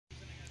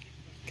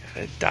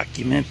to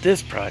document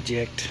this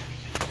project.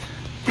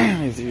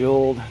 These are the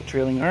old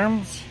trailing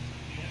arms,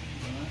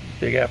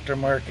 big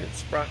aftermarket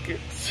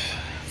sprockets,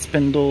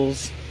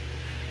 spindles.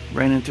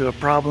 Ran into a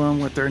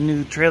problem with our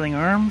new trailing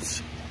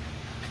arms.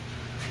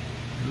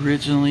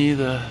 Originally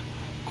the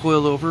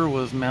coilover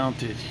was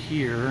mounted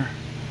here,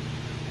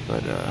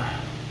 but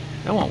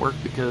that won't work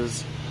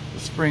because the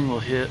spring will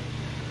hit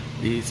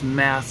these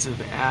massive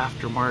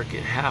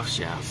aftermarket half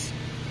shafts.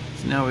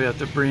 So now we have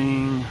to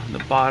bring the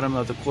bottom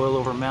of the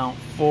coilover mount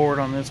forward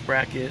on this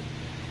bracket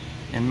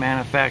and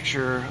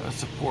manufacture a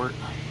support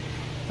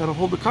that'll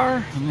hold the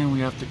car, and then we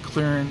have to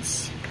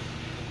clearance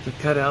the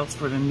cutouts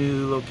for the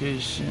new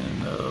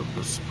location of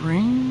the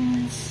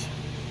springs.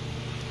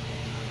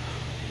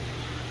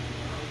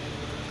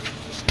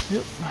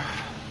 Yep,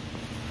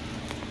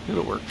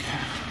 it'll work.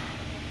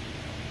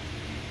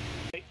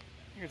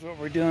 Here's what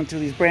we're doing to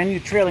these brand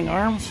new trailing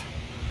arms.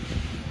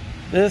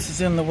 This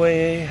is in the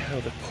way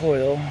of the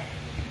coil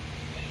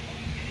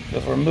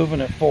because we're moving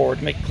it forward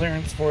to make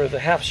clearance for the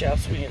half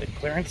shafts. We need to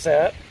clearance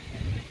that.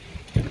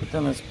 But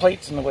then there's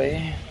plates in the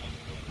way,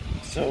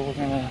 so we're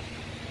gonna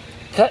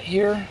cut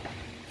here,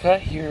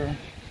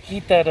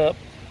 heat that up,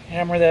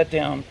 hammer that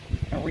down,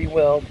 and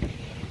re-weld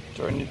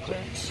to our new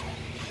clearance.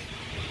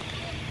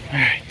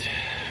 Alright.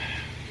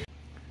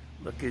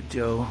 Look at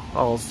Joe,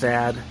 all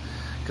sad,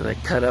 because I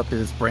cut up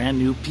his brand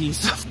new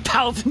piece of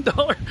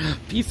 $1,000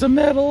 piece of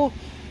metal.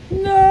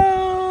 No!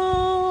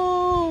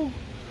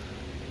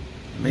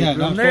 Yeah,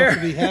 not supposed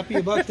to be happy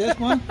about this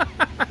one?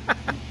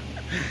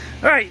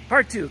 Alright,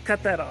 part 2,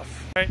 cut that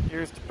off. Alright,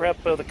 here's the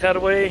prep of the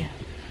cutaway.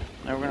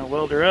 Now we're going to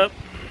weld her up.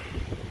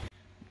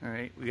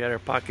 Alright, we got our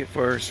pocket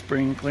for our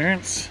spring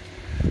clearance.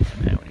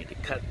 Now we need to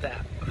cut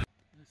that.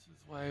 This is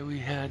why we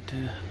had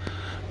to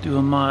do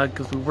a mod,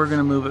 because we were going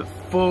to move it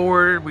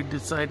forward. We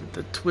decided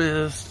to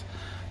twist,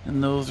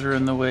 and those are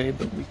in the way,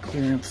 but we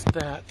clearanced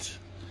that.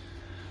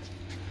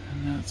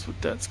 And that's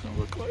what that's going to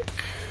look like.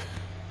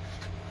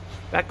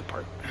 Back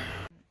apart.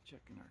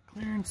 Checking our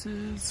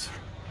clearances.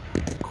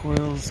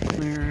 Coil's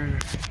clear.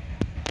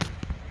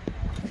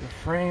 The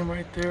frame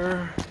right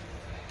there.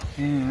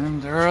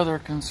 And our other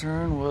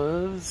concern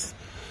was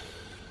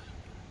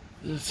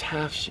this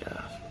half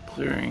shaft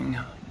clearing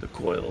the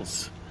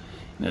coils.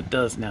 And it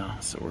does now,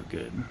 so we're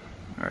good.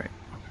 Alright.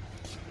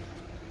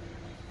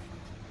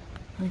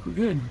 I think we're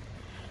good.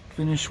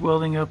 Finish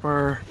welding up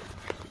our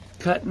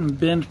cut and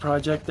bend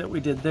project that we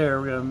did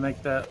there. We're going to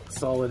make that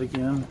solid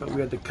again, but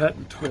we had to cut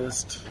and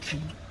twist.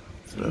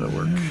 So that'll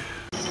work.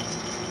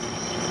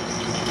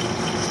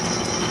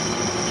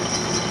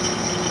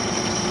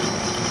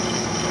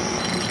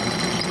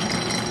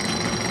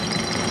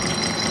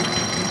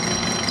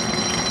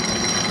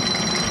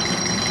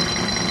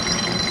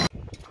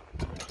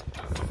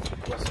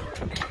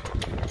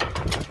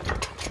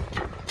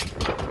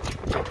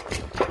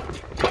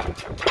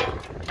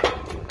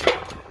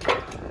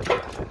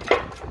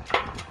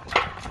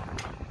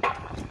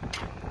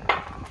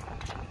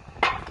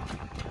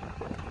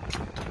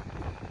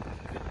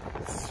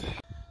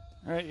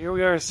 Alright, here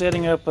we are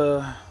setting up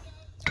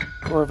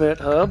Corvette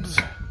hubs.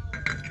 A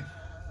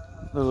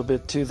little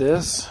bit to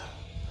this.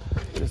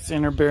 This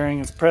inner bearing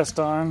is pressed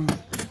on,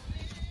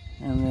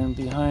 and then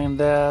behind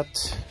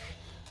that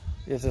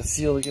is a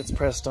seal that gets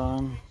pressed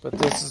on, but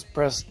this is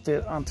pressed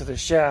onto the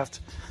shaft.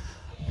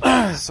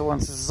 So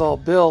once this is all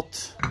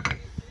built,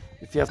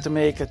 if you have to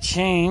make a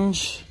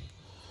change,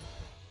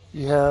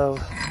 you have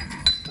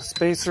a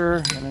spacer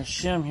and a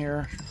shim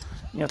here.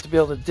 You have to be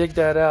able to dig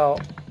that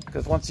out,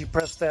 because once you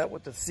press that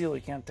with the seal,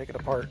 you can't take it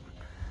apart.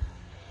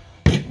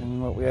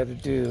 And what we had to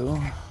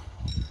do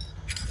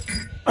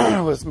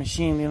was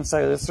machine the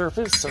inside of the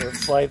surface so it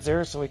slides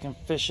there, so we can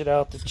fish it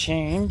out to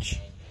change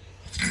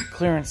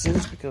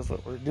clearances, because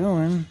what we're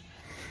doing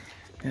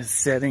is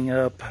setting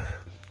up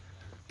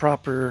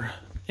proper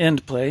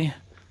end play.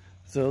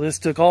 So this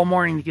took all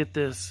morning to get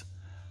this.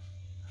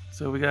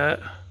 So we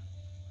got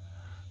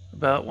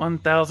about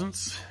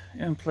 1/1000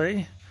 end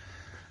play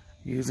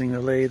using the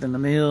lathe and the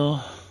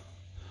mill.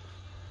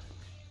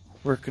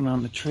 Working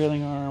on the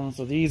trailing arms.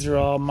 So these are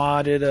all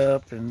modded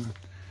up and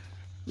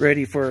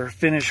ready for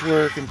finish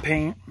work and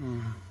paint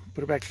and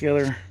put it back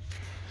together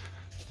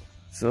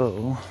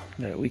so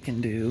that we can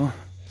do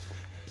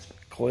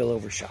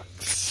coilover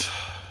shocks.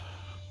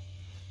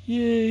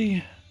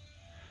 Yay!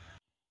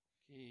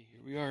 Okay,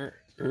 here we are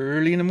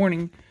early in the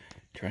morning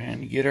trying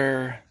to get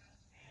our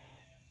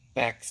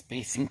back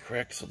spacing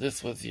correct. So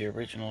this was the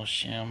original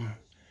shim.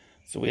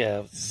 So we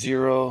have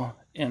 0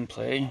 end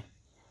play.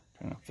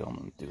 Trying to film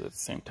and do it at the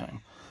same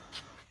time.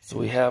 So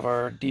we have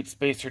our deep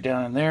spacer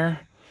down in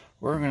there.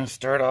 We're going to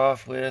start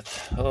off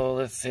with,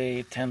 let's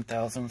say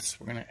 10/1000.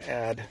 We're going to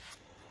add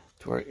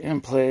to our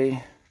end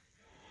play.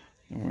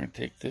 And we're going to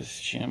take this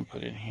shim,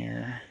 put it in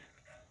here.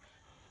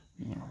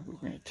 And we're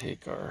going to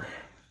take our,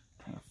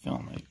 trying to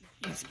film it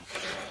easy,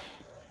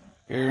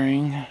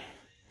 bearing,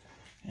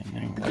 and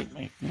then wipe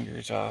my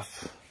fingers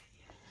off.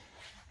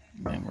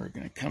 And then we're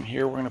going to come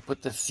here. We're going to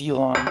put the seal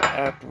on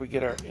after we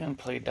get our end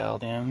play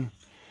dialed in.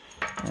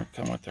 We're going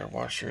to come with our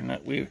washer, and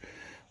that we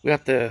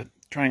have to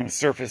trying to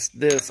surface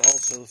this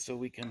also so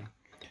we can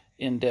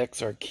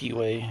index our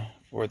keyway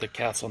for the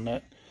castle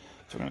nut.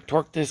 So we're going to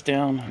torque this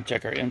down and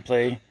check our end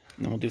play, and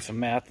then we'll do some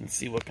math and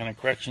see what kind of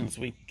corrections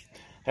we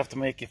have to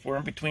make. If we're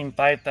in between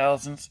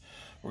 5,000ths,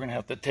 we're going to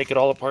have to take it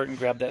all apart and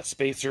grab that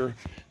spacer,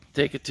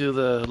 take it to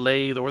the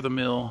lathe or the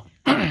mill,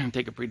 and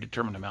take a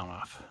predetermined amount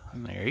off.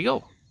 And there you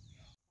go.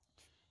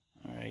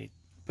 Alright,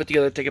 put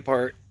together, take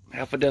apart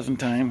half a dozen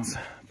times.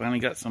 Finally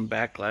got some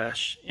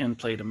backlash end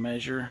play to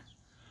measure.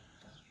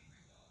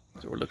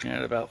 So we're looking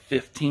at about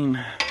 15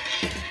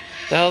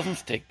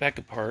 thousandths. Take back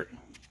apart,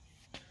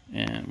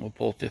 and we'll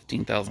pull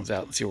 15 thousandths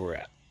out and see where we're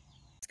at.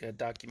 Just gotta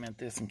document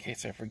this in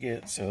case I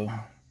forget. So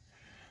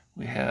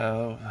we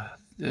have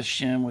this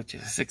shim, which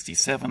is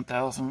 67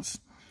 thousandths.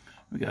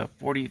 We got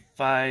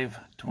 45,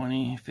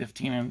 20,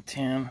 15, and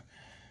 10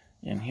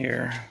 in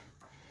here.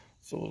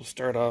 So we'll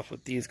start off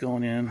with these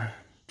going in,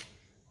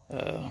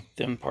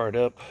 thin part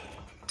up.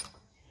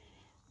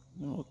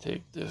 Then we'll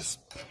take this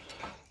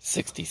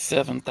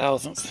 67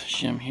 thousandths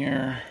shim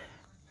here,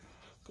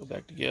 go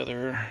back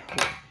together,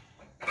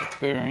 the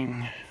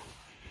bearing,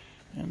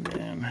 and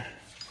then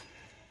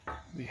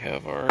we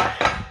have our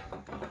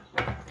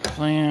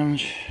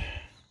flange,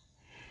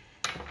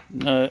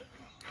 nut,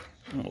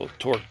 and we'll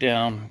torque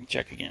down,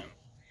 check again.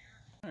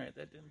 Alright,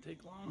 that didn't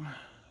take long.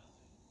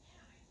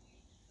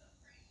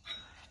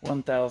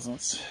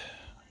 1,000ths,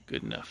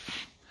 good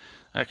enough.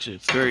 Actually,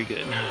 it's very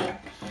good.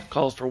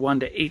 Calls for 1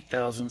 to 8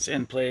 thousandths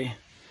end play,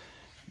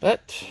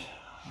 but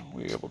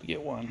we were able to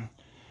get one.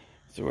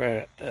 So we're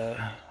at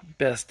the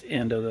best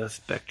end of the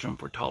spectrum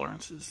for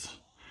tolerances.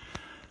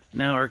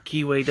 Now our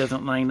keyway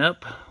doesn't line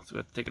up, so we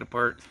have to take it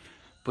apart,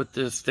 put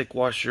this thick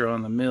washer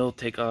on the mill,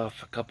 take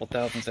off a couple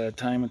thousandths at a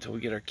time until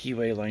we get our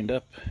keyway lined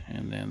up,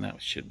 and then that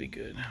should be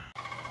good.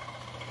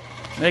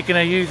 Making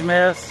a huge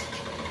mess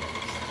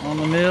on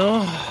the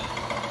mill.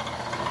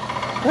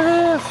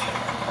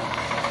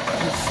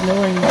 It's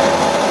snowing.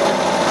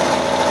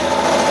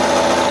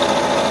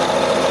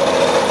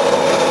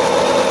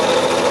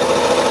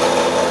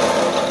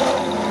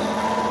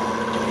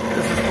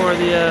 This is for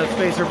the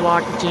spacer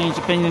block to change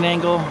the pinion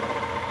angle.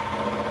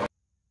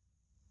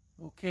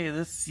 Okay,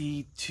 this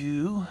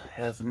C2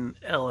 has an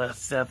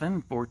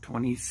LS7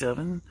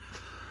 427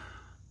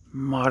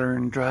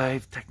 modern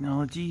drive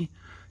technology,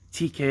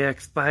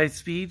 TKX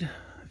 5-speed.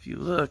 If you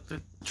look,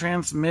 the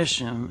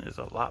transmission is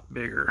a lot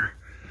bigger.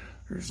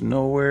 There's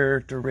nowhere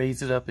to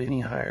raise it up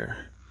any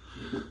higher.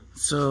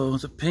 So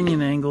the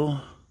pinion angle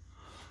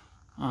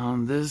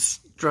on this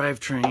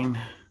drivetrain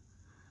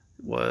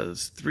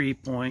was 3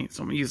 points.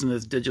 So I'm using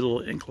this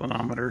digital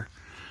inclinometer.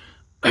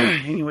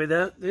 Anyway,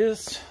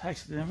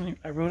 actually,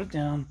 I wrote it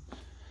down.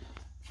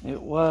 It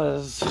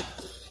was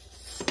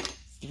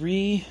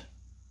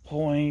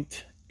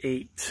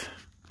 3.8.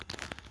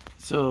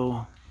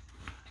 So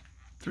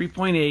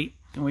 3.8,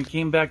 and we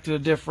came back to the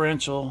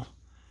differential,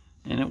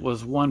 and it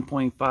was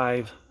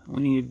 1.5.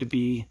 We needed to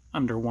be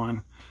under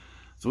 1.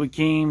 So we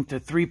came to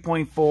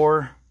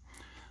 3.4.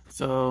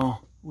 So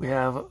we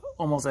have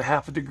almost a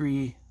half a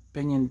degree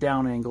pinion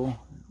down angle,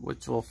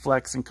 which will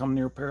flex and come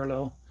near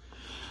parallel.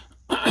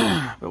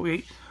 But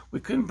we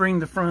couldn't bring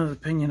the front of the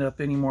pinion up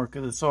anymore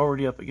because it's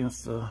already up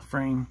against the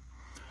frame.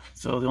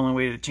 So the only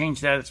way to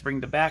change that is to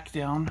bring the back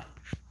down.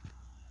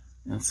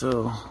 And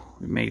so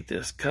we made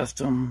this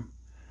custom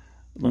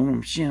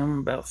aluminum shim,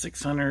 about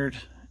 600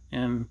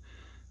 and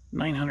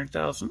 900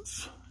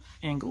 thousandths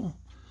angle,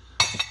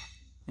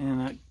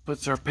 and that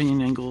puts our pinion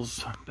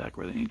angles back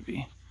where they need to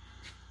be.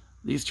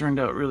 These turned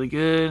out really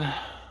good.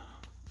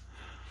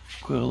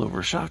 Coil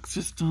over shock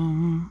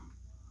system,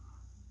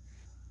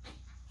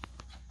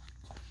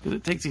 because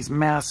it takes these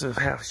massive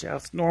half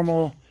shafts.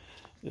 Normal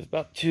is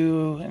about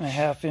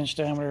 2.5 inch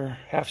diameter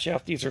half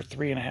shaft. These are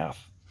 3.5.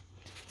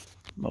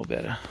 Mo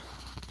better.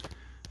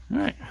 All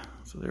right,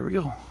 so there we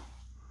go.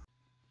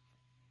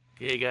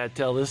 Okay, I gotta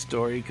tell this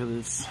story because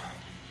it's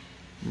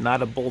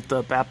not a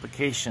bolt-up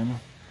application.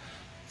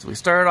 So we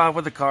started off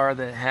with a car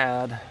that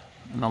had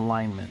an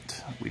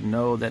alignment. We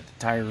know that the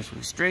tires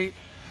were straight.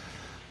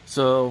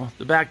 So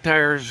the back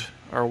tires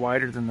are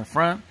wider than the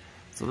front.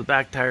 So the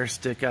back tires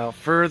stick out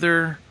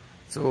further.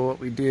 So what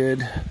we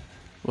did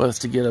was,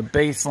 to get a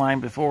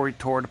baseline before we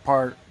tore it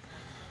apart,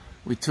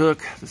 we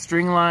took the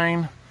string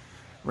line,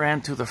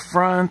 ran to the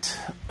front,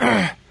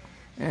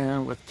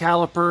 and with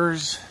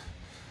calipers,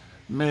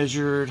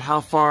 measured how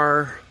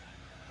far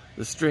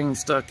the string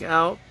stuck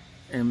out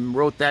and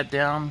wrote that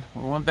down.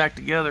 We went back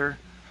together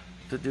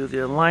to do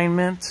the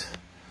alignment.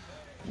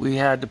 We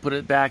had to put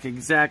it back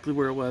exactly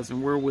where it was,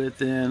 and we're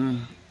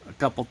within a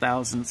couple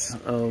thousandths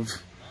of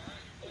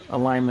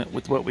alignment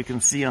with what we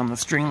can see on the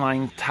string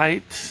line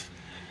types.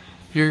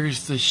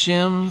 Here's the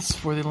shims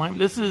for the alignment.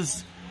 This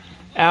is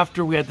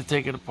after we had to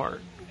take it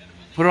apart.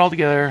 Put it all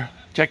together,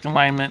 checked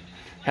alignment,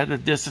 had to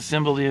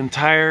disassemble the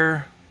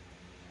entire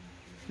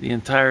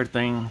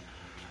thing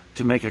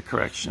to make a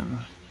correction.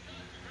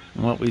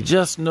 And what we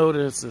just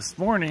noticed this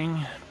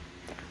morning,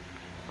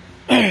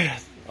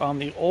 on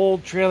the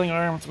old trailing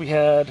arms, we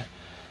had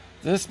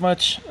this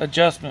much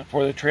adjustment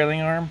for the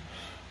trailing arm.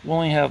 we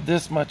only have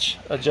this much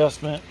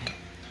adjustment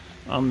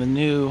on the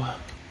new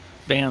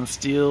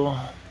Vansteel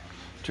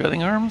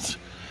trailing arms.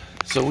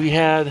 So we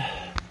had,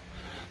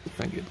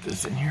 if I get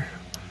this in here,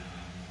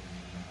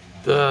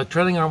 the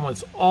trailing arm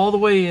was all the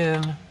way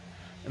in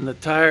and the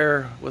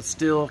tire was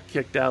still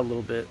kicked out a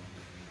little bit.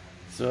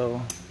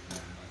 So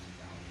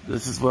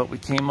this is what we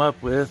came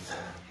up with.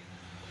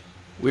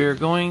 We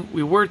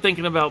were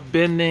thinking about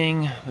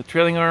bending the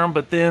trailing arm,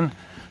 but then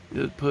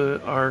to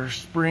put our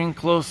spring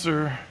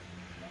closer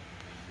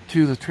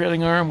to the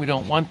trailing arm, we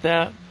don't want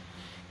that.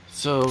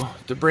 So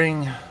to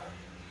bring the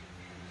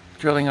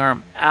trailing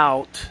arm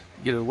out,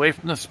 get it away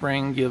from the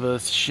spring, give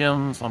us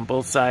shims on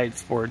both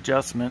sides for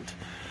adjustment,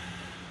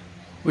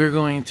 we're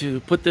going to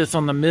put this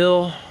on the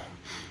mill.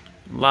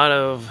 A lot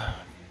of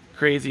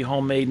crazy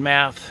homemade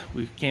math.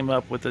 We came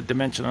up with a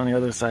dimension on the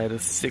other side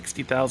of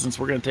 60 thousandths.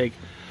 We're going to take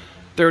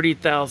 30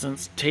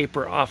 thousandths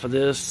taper off of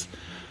this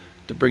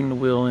to bring the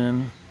wheel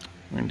in.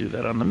 We're going to do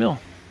that on the mill.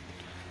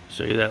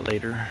 Show you that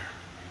later.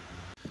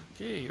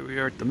 Okay, here we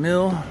are at the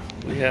mill.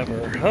 We have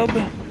our hub.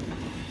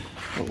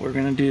 What we're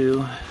going to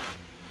do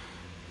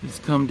is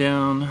come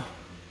down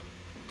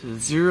to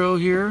 0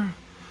 here.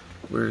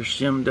 We're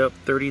shimmed up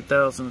 30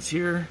 thousandths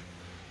here.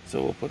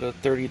 So we'll put a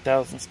 30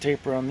 thousandths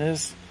taper on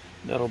this.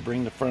 That'll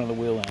bring the front of the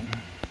wheel in.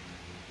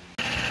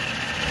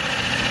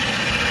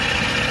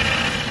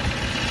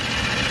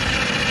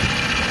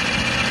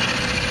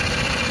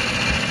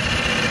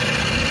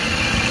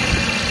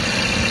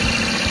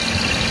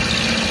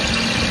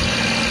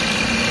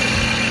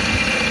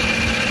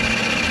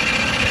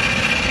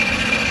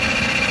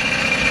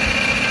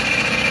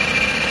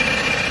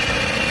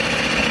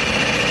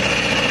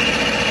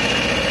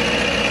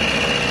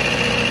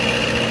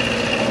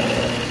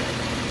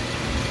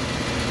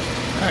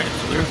 Alright,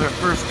 so there's our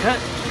first cut.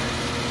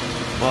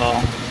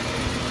 Well,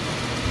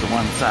 the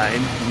one side. You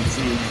can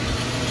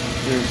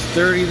see there's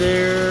 30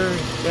 there,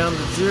 down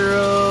to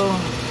 0.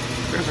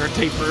 There's our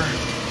taper.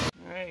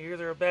 Alright, here's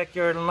our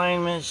backyard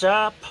alignment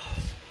shop.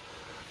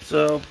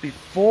 So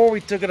before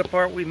we took it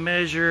apart, we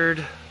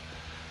measured,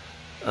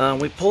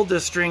 we pulled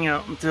this string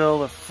out until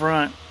the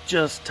front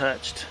just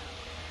touched.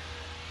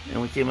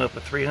 And we came up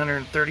with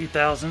 330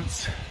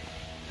 thousandths.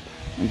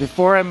 And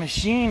before I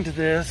machined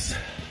this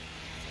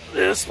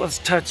was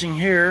touching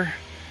here,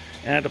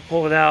 and I had to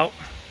pull it out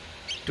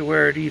to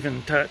where it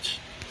even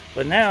touched.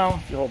 But now,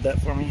 if you hold that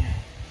for me,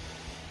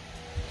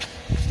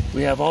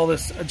 we have all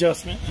this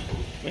adjustment.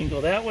 We can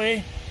go that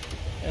way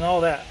and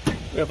all that.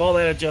 We have all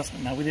that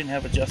adjustment. Now, we didn't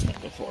have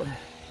adjustment before.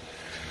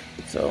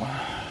 So,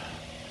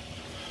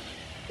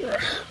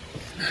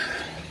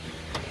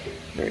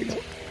 there you go.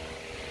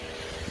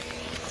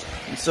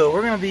 And so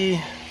we're going to be,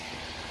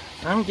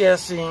 I'm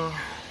guessing,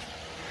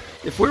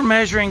 if we're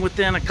measuring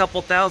within a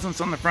couple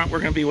thousandths on the front, we're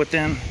going to be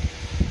within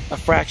a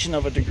fraction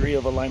of a degree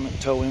of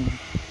alignment toe in.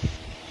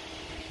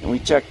 And we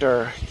checked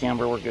our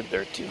camber, we're good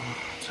there too.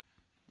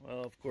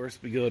 Well, of course,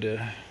 we go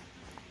to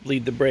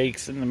bleed the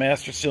brakes and the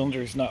master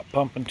cylinder is not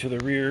pumping to the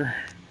rear.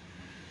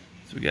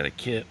 So we got a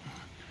kit.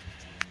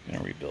 I'm going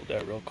to rebuild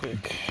that real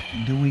quick.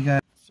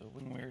 So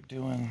when we were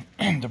doing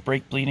the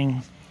brake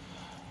bleeding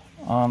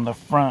on the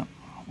front,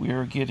 we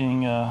were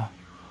getting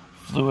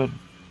fluid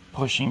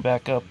pushing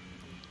back up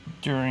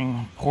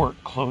during port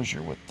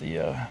closure with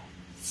the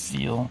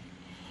seal,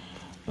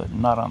 but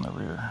not on the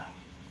rear.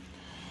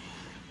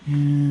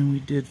 And we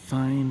did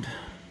find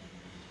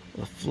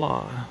a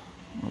flaw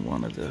on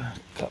one of the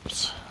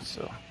cups,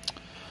 so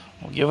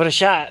we'll give it a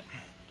shot.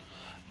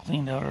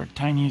 Cleaned out our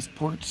tiniest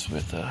ports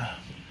with a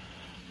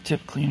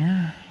tip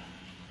cleaner.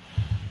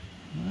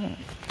 Right.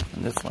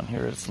 And this one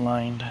here is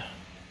lined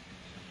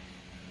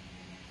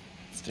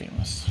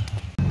stainless.